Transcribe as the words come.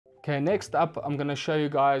Okay, next up I'm going to show you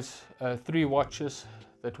guys 3 watches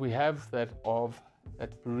that we have that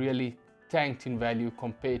really tanked in value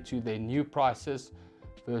compared to their new prices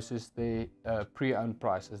versus the pre-owned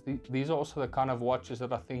prices. These are also the kind of watches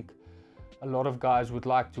that I think a lot of guys would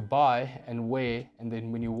like to buy and wear, and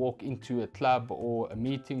then when you walk into a club or a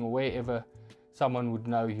meeting or wherever, someone would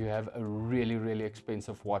know you have a really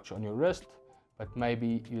expensive watch on your wrist, but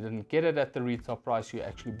maybe you didn't get it at the retail price, you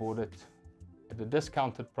actually bought it at a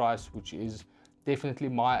discounted price, which is definitely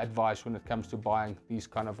my advice when it comes to buying these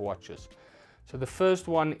kind of watches. So the first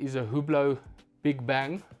one is a Hublot Big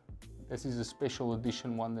Bang. This is a special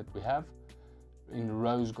edition one that we have in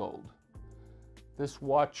rose gold. This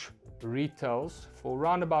watch retails for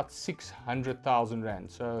around about 600,000 Rand.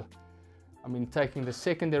 So, I mean, taking the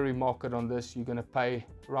secondary market on this, you're going to pay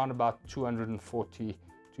around about 240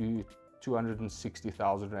 to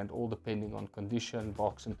 260,000 Rand, all depending on condition,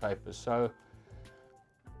 box and papers. So,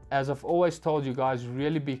 as I've always told you guys,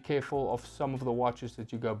 really be careful of some of the watches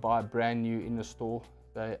that you go buy brand new in the store.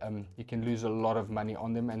 You can lose a lot of money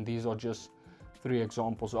on them, and these are just 3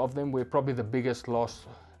 examples of them, where probably the biggest loss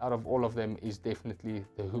out of all of them is definitely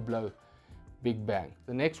the Hublot Big Bang.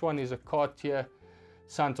 The next one is a Cartier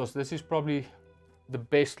Santos. This is probably the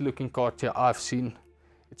best looking Cartier I've seen.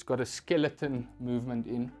 It's got a skeleton movement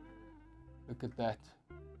in. Look at that.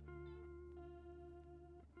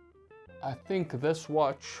 I think this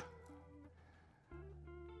watch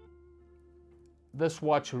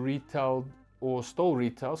retailed or still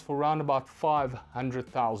retails for around about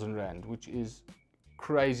 500,000 Rand, which is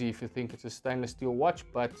crazy if you think it's a stainless steel watch.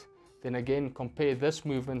 But then again, compare this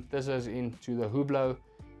movement, this is into the Hublot,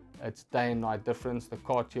 it's day and night difference. The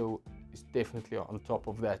Cartier is definitely on top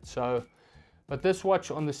of that. So, but this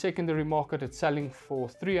watch on the secondary market, it's selling for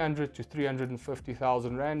 300 to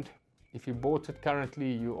 350,000 Rand. If you bought it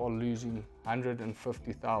currently, you are losing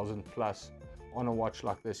 150,000 plus on a watch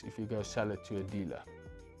like this if you go sell it to a dealer.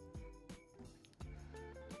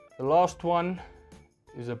 The last one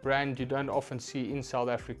is a brand you don't often see in South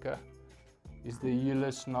Africa, is the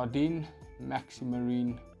Ulysse Nardin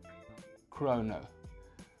Maximarine Chrono.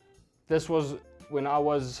 This was when I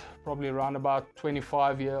was probably around about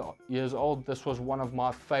 25 years old. This was one of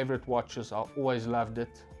my favorite watches. I always loved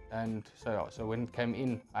it, and so when it came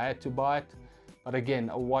in I had to buy it. But again,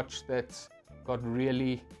 a watch that's got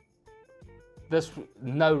really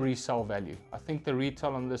no resale value. I think the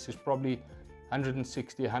retail on this is probably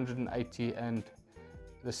 160, 180, and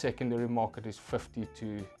the secondary market is 50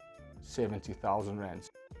 to 70,000 Rand.